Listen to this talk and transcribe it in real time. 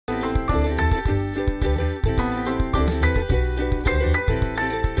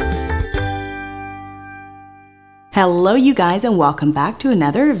Hello you guys, and welcome back to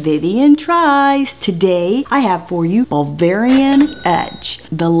another Vivian Tries. Today I have for you Bavarian Edge,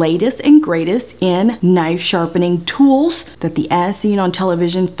 the latest and greatest in knife sharpening tools that the as seen on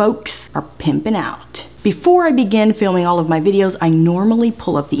television folks are pimping out. Before I begin filming all of my videos, I normally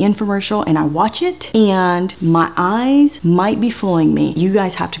pull up the infomercial and I watch it, and my eyes might be fooling me. You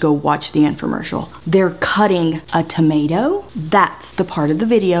guys have to go watch the infomercial. They're cutting a tomato. That's the part of the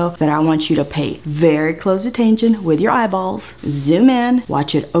video that I want you to pay very close attention with your eyeballs. Zoom in,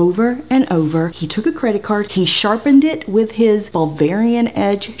 watch it over and over. He took a credit card, he sharpened it with his Bavarian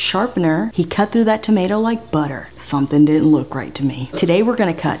Edge sharpener. He cut through that tomato like butter. Something didn't look right to me. Today we're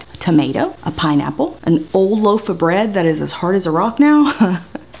gonna cut a tomato, a pineapple, an old loaf of bread that is as hard as a rock now,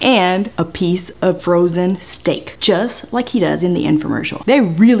 and a piece of frozen steak, just like he does in the infomercial. They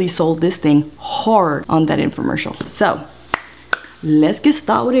really sold this thing hard on that infomercial. So let's get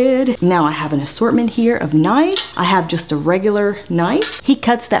started. Now I have an assortment here of knives. I have just a regular knife. He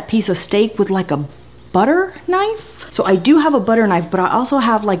cuts that piece of steak with like a butter knife. So I do have a butter knife, but I also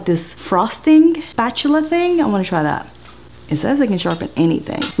have like this frosting spatula thing. I want to try that. It says I can sharpen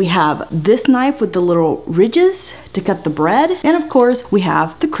anything. We have this knife with the little ridges to cut the bread. And of course, we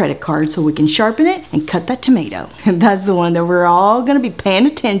have the credit card so we can sharpen it and cut that tomato. And that's the one that we're all gonna be paying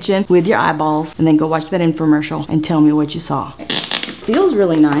attention with your eyeballs. And then go watch that infomercial and tell me what you saw. Feels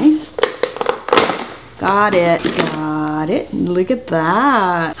really nice. Got it, got it. Look at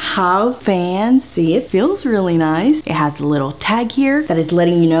that. How fancy. It feels really nice. It has a little tag here that is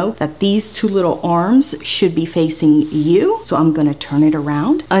letting you know that these two little arms should be facing you. So I'm gonna turn it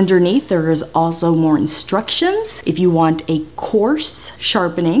around. Underneath, there is also more instructions. If you want a coarse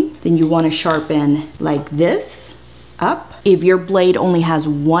sharpening, then you wanna sharpen like this, up. If your blade only has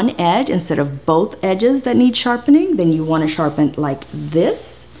one edge instead of both edges that need sharpening, then you wanna sharpen like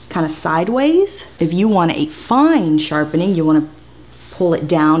this, kind of sideways. If you want a fine sharpening, you want to pull it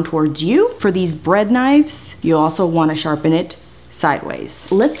down towards you. For these bread knives, you also want to sharpen it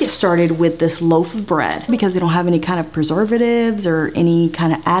sideways. Let's get started with this loaf of bread because they don't have any kind of preservatives or any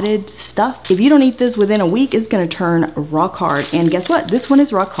kind of added stuff. If you don't eat this within a week, it's gonna turn rock hard. And guess what? This one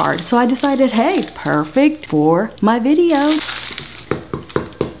is rock hard. So I decided, hey, perfect for my video.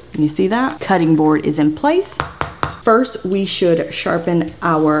 You see that? Cutting board is in place. First, we should sharpen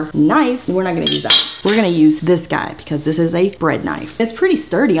our knife. We're not gonna use that. We're gonna use this guy because this is a bread knife. It's pretty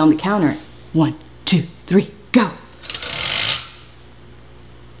sturdy on the counter. 1, 2, 3, go.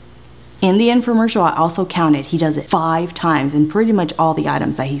 In the infomercial, I also counted. He does it 5 times in pretty much all the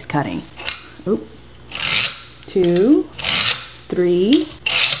items that he's cutting. Oop. 2, 3,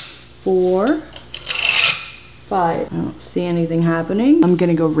 4, 5. I don't see anything happening. I'm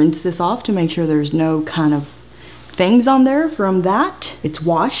gonna go rinse this off to make sure there's no kind of things on there from that. It's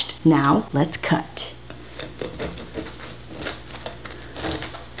washed. Now let's cut.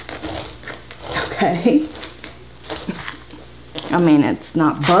 Okay. I mean, it's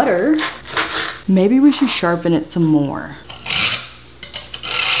not butter. Maybe we should sharpen it some more.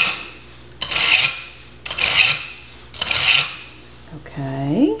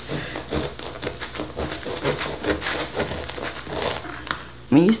 Okay.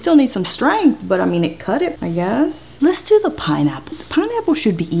 I mean, you still need some strength, but I mean, it cut it, I guess. Let's do the pineapple. The pineapple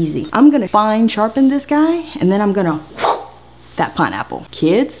should be easy. I'm gonna fine sharpen this guy, and then I'm gonna that pineapple.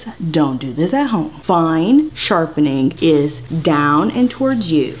 Kids, don't do this at home. Fine sharpening is down and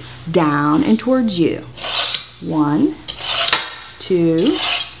towards you. Down and towards you. 1, 2,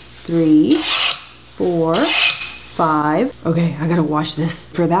 3, 4, 5. Okay, I gotta wash this.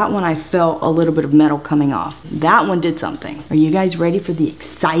 For that one, I felt a little bit of metal coming off. That one did something. Are you guys ready for the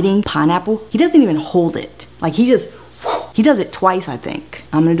exciting pineapple? He doesn't even hold it. Like he does it twice, I think.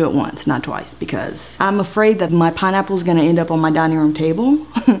 I'm gonna do it once, not twice, because I'm afraid that my pineapple is gonna end up on my dining room table.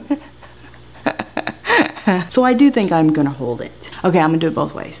 So I do think I'm gonna hold it. Okay, I'm gonna do it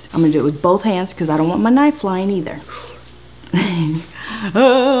both ways. I'm gonna do it with both hands because I don't want my knife flying either.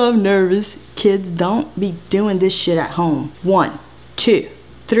 Oh, I'm nervous. Kids, don't be doing this shit at home. 1, 2,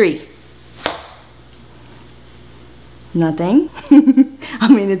 3. Nothing. I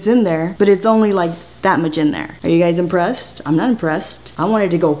mean, it's in there, but it's only like that much in there. Are you guys impressed? I'm not impressed. I wanted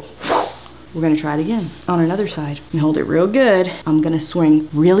to go. We're gonna try it again on another side and hold it real good. I'm gonna swing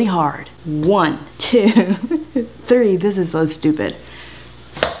really hard. 1, 2, 3. This is so stupid.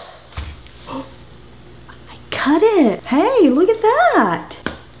 Cut it. Hey, look at that.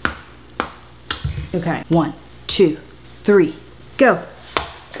 Okay, 1, 2, 3, go.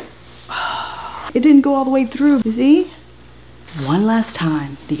 It didn't go all the way through, you see? One last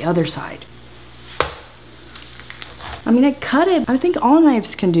time, the other side. I mean, I cut it. I think all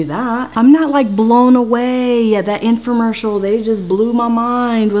knives can do that. I'm not like blown away at that infomercial. They just blew my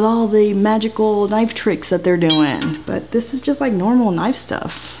mind with all the magical knife tricks that they're doing. But this is just like normal knife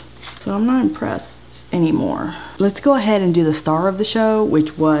stuff. So I'm not impressed anymore. Let's go ahead and do the star of the show,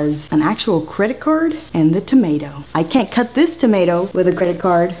 which was an actual credit card and the tomato. I can't cut this tomato with a credit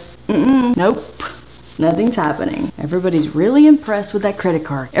card. Nope. Nothing's happening. Everybody's really impressed with that credit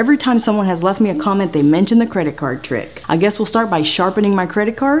card. Every time someone has left me a comment, they mention the credit card trick. I guess we'll start by sharpening my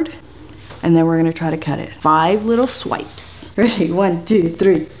credit card, and then we're gonna try to cut it. 5 little swipes. Ready? 1, 2,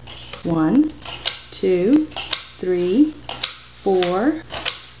 3. 1, 2, 3, 4,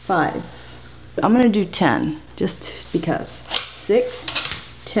 5. I'm gonna do 10, just because. 6,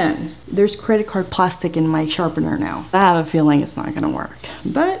 10. There's credit card plastic in my sharpener now. I have a feeling it's not gonna work,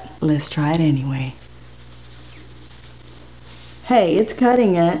 but let's try it anyway. Hey, it's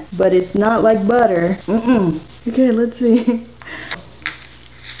cutting it, but it's not like butter. Okay, let's see.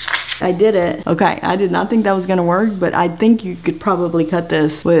 I did it. Okay, I did not think that was gonna work, but I think you could probably cut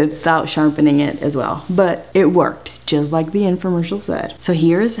this without sharpening it as well. But it worked, just like the infomercial said. So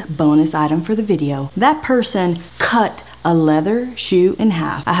here's a bonus item for the video. That person cut a leather shoe in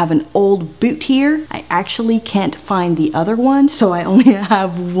half. I have an old boot here. I actually can't find the other one, so I only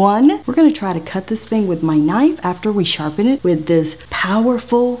have one. We're gonna try to cut this thing with my knife after we sharpen it with this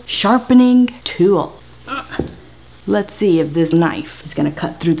powerful sharpening tool. Let's see if this knife is gonna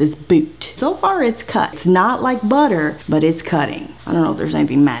cut through this boot. So far it's cut. It's not like butter, but it's cutting. I don't know if there's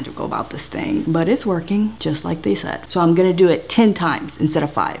anything magical about this thing, but it's working just like they said. So I'm gonna do it 10 times instead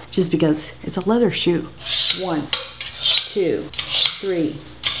of 5, just because it's a leather shoe. 1, 2, 3,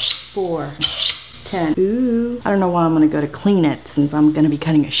 4, 10. Ooh. I don't know why I'm gonna go to clean it since I'm gonna be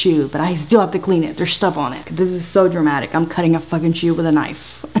cutting a shoe, but I still have to clean it. There's stuff on it. This is so dramatic. I'm cutting a fucking shoe with a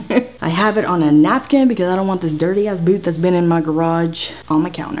knife. I have it on a napkin because I don't want this dirty ass boot that's been in my garage on my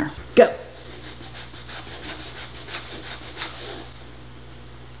counter. Go.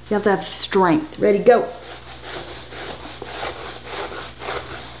 You have to have strength. Ready, go.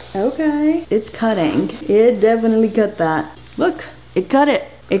 Okay, it's cutting. It definitely cut that. Look, it cut it.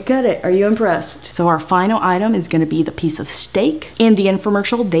 It cut it. Are you impressed? So our final item is gonna be the piece of steak. In the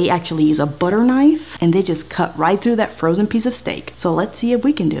infomercial, they actually use a butter knife and they just cut right through that frozen piece of steak. So let's see if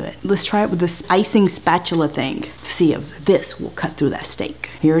we can do it. Let's try it with this icing spatula thing to see if this will cut through that steak.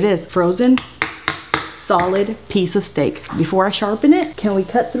 Here it is, frozen, solid piece of steak. Before I sharpen it, can we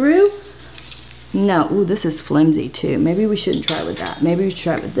cut through? No. Ooh, this is flimsy too. Maybe we shouldn't try with that. Maybe we should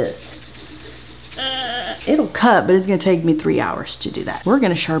try with this. It'll cut, but it's gonna take me 3 hours to do that. We're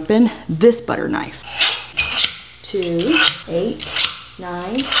gonna sharpen this butter knife. 2, 8,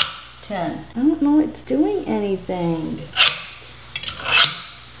 9, 10. I don't know it's doing anything.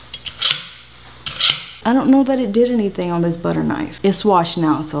 I don't know that it did anything on this butter knife. It's washed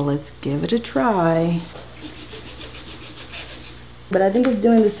now, so let's give it a try. But I think it's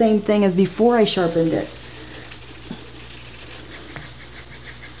doing the same thing as before I sharpened it.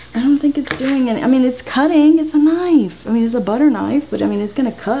 I don't think it's doing any. I mean, it's cutting. It's a knife. I mean, it's a butter knife, but I mean, it's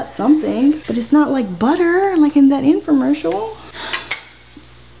gonna cut something. But it's not like butter, like in that infomercial.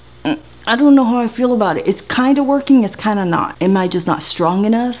 I don't know how I feel about it. It's kind of working. It's kind of not. Am I just not strong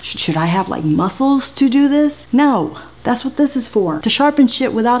enough? Should I have like muscles to do this? No. That's what this is for. To sharpen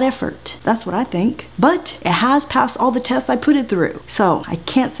shit without effort. That's what I think. But it has passed all the tests I put it through. So I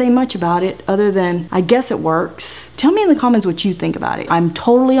can't say much about it other than I guess it works. Tell me in the comments what you think about it. I'm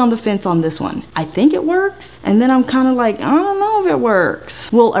totally on the fence on this one. I think it works. And then I'm kind of like, I don't know if it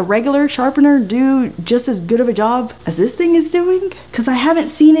works. Will a regular sharpener do just as good of a job as this thing is doing? Because I haven't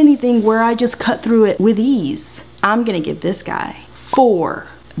seen anything where I just cut through it with ease. I'm gonna give this guy 4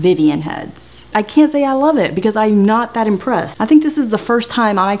 Vivian heads. I can't say I love it because I'm not that impressed. I think this is the first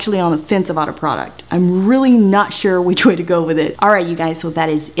time I'm actually on the fence about a product. I'm really not sure which way to go with it. All right, you guys, so that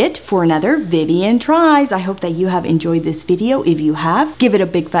is it for another Vivian Tries. I hope that you have enjoyed this video. If you have, give it a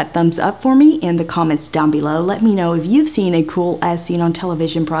big fat thumbs up for me in the comments down below. Let me know if you've seen a cool as seen on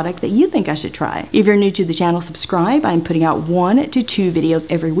television product that you think I should try. If you're new to the channel, subscribe. I'm putting out 1 to 2 videos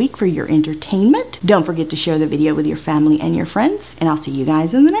every week for your entertainment. Don't forget to share the video with your family and your friends, and I'll see you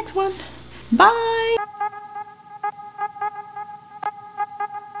guys in the next one. Bye!